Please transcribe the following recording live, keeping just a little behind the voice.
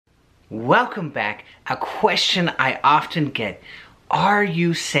Welcome back. A question I often get: are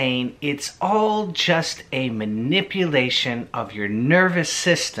you saying it's all just a manipulation of your nervous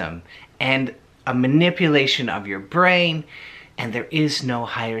system and a manipulation of your brain, and there is no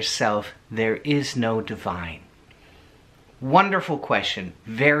higher self, there is no divine? Wonderful question,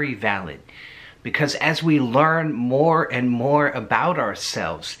 very valid, because as we learn more and more about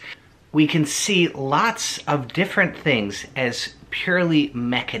ourselves, we can see lots of different things as purely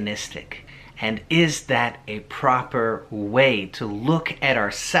mechanistic. And is that a proper way to look at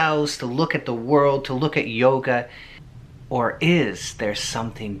ourselves, to look at the world, to look at yoga? Or is there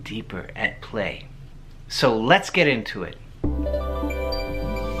something deeper at play? So let's get into it.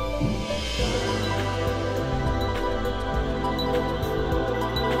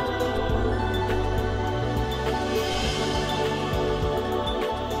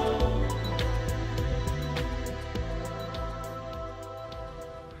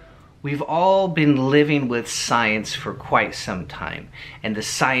 We've all been living with science for quite some time, and the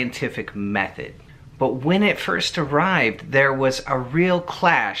scientific method. But when it first arrived, there was a real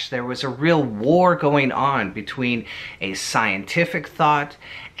clash, there was a real war going on between a scientific thought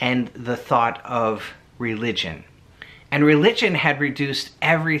and the thought of religion. And religion had reduced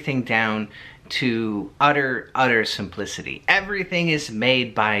everything down to utter simplicity. Everything is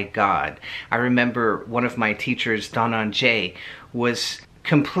made by God. I remember one of my teachers, Donan J, was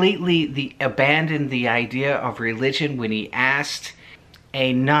completely abandoned the idea of religion when he asked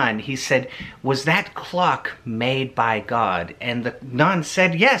a nun, he said, "Was that clock made by God?" And the nun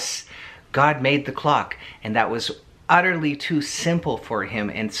said, "Yes, God made the clock." And that was utterly too simple for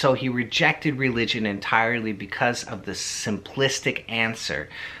him, and so he rejected religion entirely because of the simplistic answer.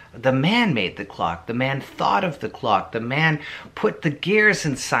 The man made the clock, the man thought of the clock, the man put the gears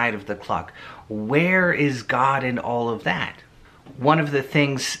inside of the clock. Where is God in all of that? One of the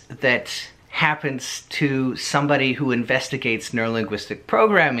things that happens to somebody who investigates neurolinguistic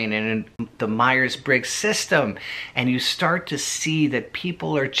programming and in the Myers-Briggs system, and you start to see that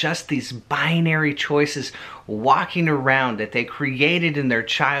people are just these binary choices walking around that they created in their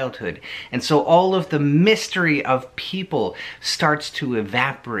childhood. And so all of the mystery of people starts to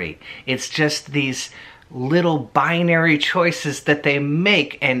evaporate. It's just these little binary choices that they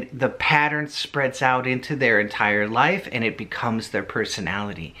make, and the pattern spreads out into their entire life and it becomes their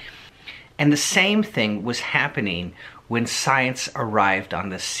personality. And the same thing was happening when science arrived on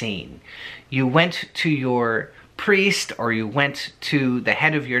the scene. You went to your priest or you went to the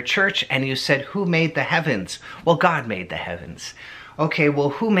head of your church and you said, "Who made the heavens?" "Well, God made the heavens." "Okay, well,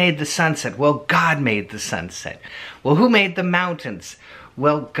 who made the sunset?" "Well, God made the sunset." "Well, who made the mountains?"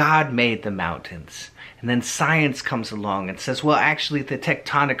 "Well, God made the mountains." And then science comes along and says, well, actually the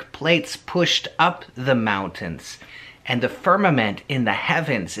tectonic plates pushed up the mountains. And the firmament in the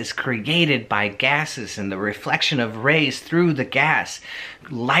heavens is created by gases, and the reflection of rays through the gas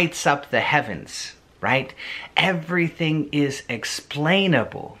lights up the heavens, right? Everything is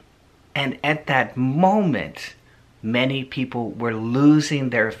explainable. And at that moment, many people were losing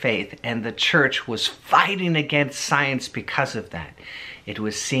their faith, and the church was fighting against science because of that. It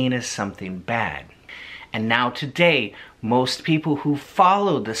was seen as something bad. And now today, most people who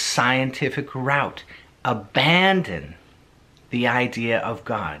follow the scientific route abandon the idea of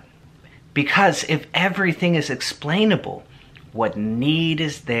God. Because if everything is explainable, what need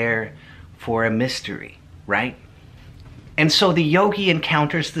is there for a mystery, right? And so the yogi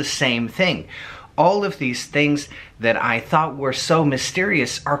encounters the same thing. All of these things that I thought were so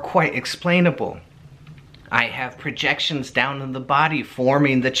mysterious are quite explainable. I have projections down in the body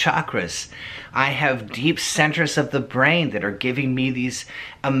forming the chakras. I have deep centers of the brain that are giving me these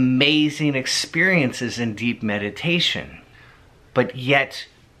amazing experiences in deep meditation. But yet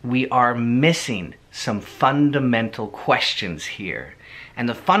we are missing some fundamental questions here. And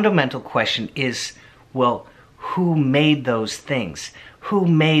the fundamental question is, well, who made those things? Who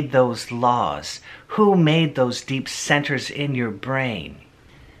made those laws? Who made those deep centers in your brain?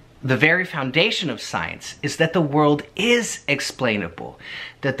 The very foundation of science is that the world is explainable,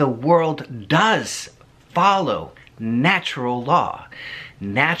 that the world does follow natural law.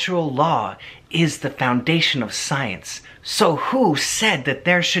 Natural law is the foundation of science. So who said that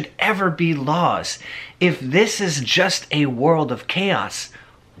there should ever be laws? If this is just a world of chaos,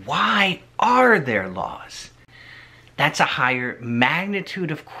 why are there laws? That's a higher magnitude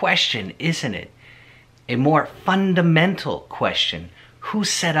of question, isn't it? A more fundamental question. Who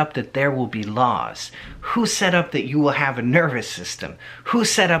set up that there will be laws? Who set up that you will have a nervous system? Who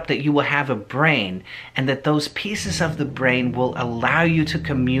set up that you will have a brain, and that those pieces of the brain will allow you to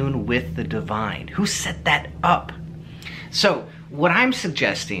commune with the divine? Who set that up? So what I'm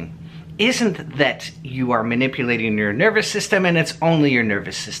suggesting isn't that you are manipulating your nervous system and it's only your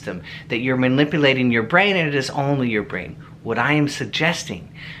nervous system, that you're manipulating your brain and it is only your brain. What I am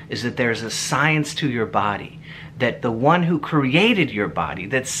suggesting is that there's a science to your body, that the one who created your body,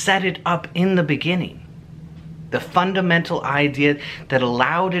 that set it up in the beginning, the fundamental idea that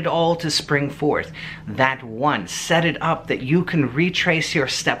allowed it all to spring forth, that one set it up that you can retrace your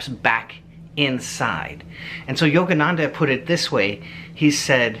steps back inside. And so Yogananda put it this way. He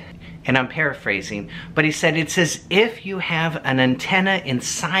said, and I'm paraphrasing, but he said, it's as if you have an antenna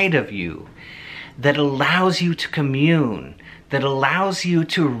inside of you that allows you to commune, that allows you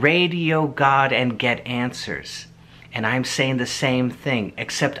to radio God and get answers. And I'm saying the same thing,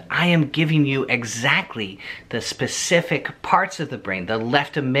 except I am giving you exactly the specific parts of the brain, the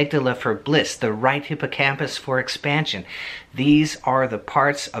left amygdala for bliss, the right hippocampus for expansion. These are the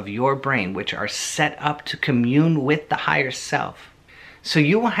parts of your brain which are set up to commune with the higher self. So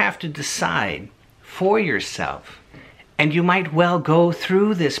you will have to decide for yourself, and you might well go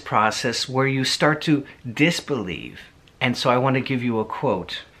through this process where you start to disbelieve. And so I want to give you a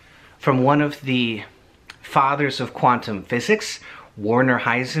quote from one of the fathers of quantum physics, Werner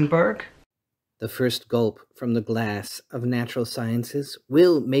Heisenberg. The first gulp from the glass of natural sciences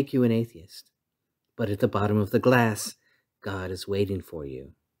will make you an atheist. But at the bottom of the glass, God is waiting for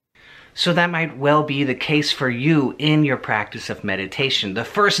you. So that might well be the case for you in your practice of meditation. The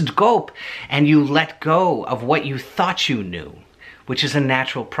first gulp, and you let go of what you thought you knew, which is a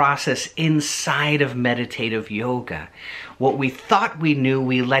natural process inside of meditative yoga. What we thought we knew,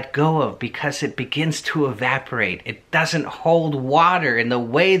 we let go of because it begins to evaporate. It doesn't hold water in the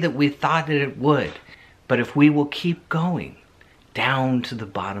way that we thought that it would. But if we will keep going down to the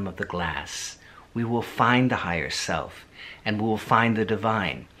bottom of the glass, we will find the higher self, and we will find the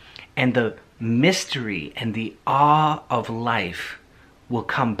divine. And the mystery and the awe of life will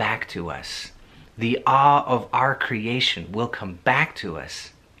come back to us. The awe of our creation will come back to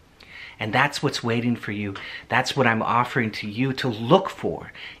us. And that's what's waiting for you. That's what I'm offering to you to look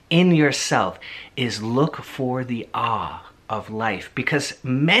for in yourself, is look for the awe of life. Because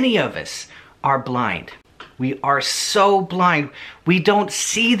many of us are blind. We are so blind. We don't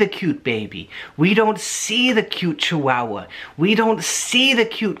see the cute baby. We don't see the cute chihuahua. We don't see the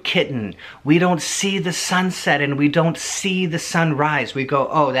cute kitten. We don't see the sunset, and we don't see the sunrise. We go,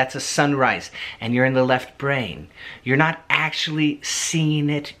 oh, that's a sunrise, and you're in the left brain. You're not actually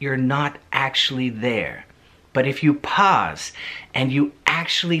seeing it. You're not actually there. But if you pause and you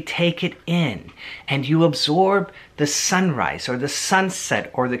actually take it in and you absorb the sunrise or the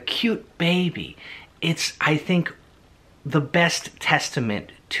sunset or the cute baby, it's, I think, the best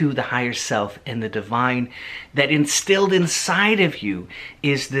testament to the higher self and the divine, that instilled inside of you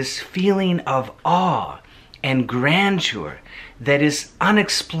is this feeling of awe and grandeur that is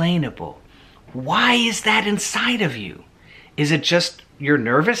unexplainable. Why is that inside of you? Is it just your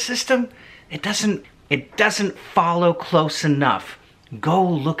nervous system? It doesn't follow close enough. Go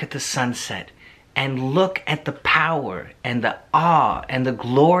look at the sunset and look at the power and the awe and the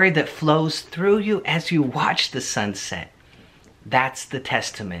glory that flows through you as you watch the sunset. That's the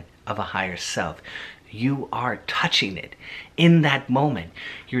testament of a higher self. You are touching it in that moment.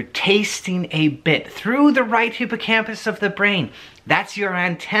 You're tasting a bit through the right hippocampus of the brain. That's your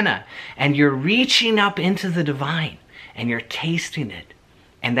antenna. And you're reaching up into the divine and you're tasting it.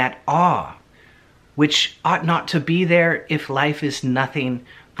 And that awe, which ought not to be there if life is nothing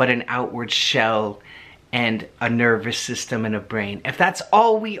but an outward shell and a nervous system and a brain. If that's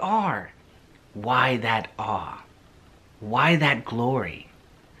all we are, why that awe? Why that glory?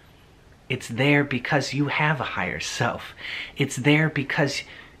 It's there because you have a higher self. It's there because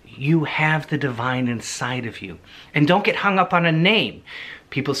you have the divine inside of you. And don't get hung up on a name.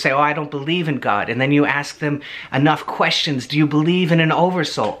 People say, oh, I don't believe in God. And then you ask them enough questions. Do you believe in an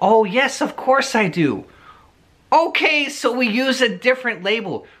oversoul? Oh, yes, of course I do. Okay, so we use a different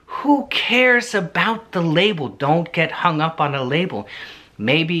label. Who cares about the label? Don't get hung up on a label.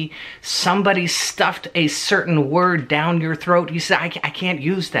 Maybe somebody stuffed a certain word down your throat. You say, I can't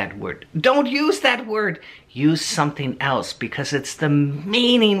use that word. Don't use that word. Use something else, because it's the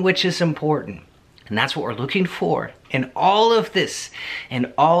meaning which is important. And that's what we're looking for. In all of this,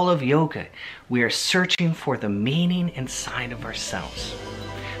 in all of yoga, we are searching for the meaning inside of ourselves.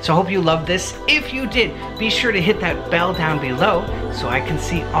 So I hope you loved this. If you did, be sure to hit that bell down below so I can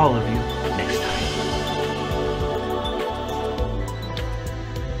see all of you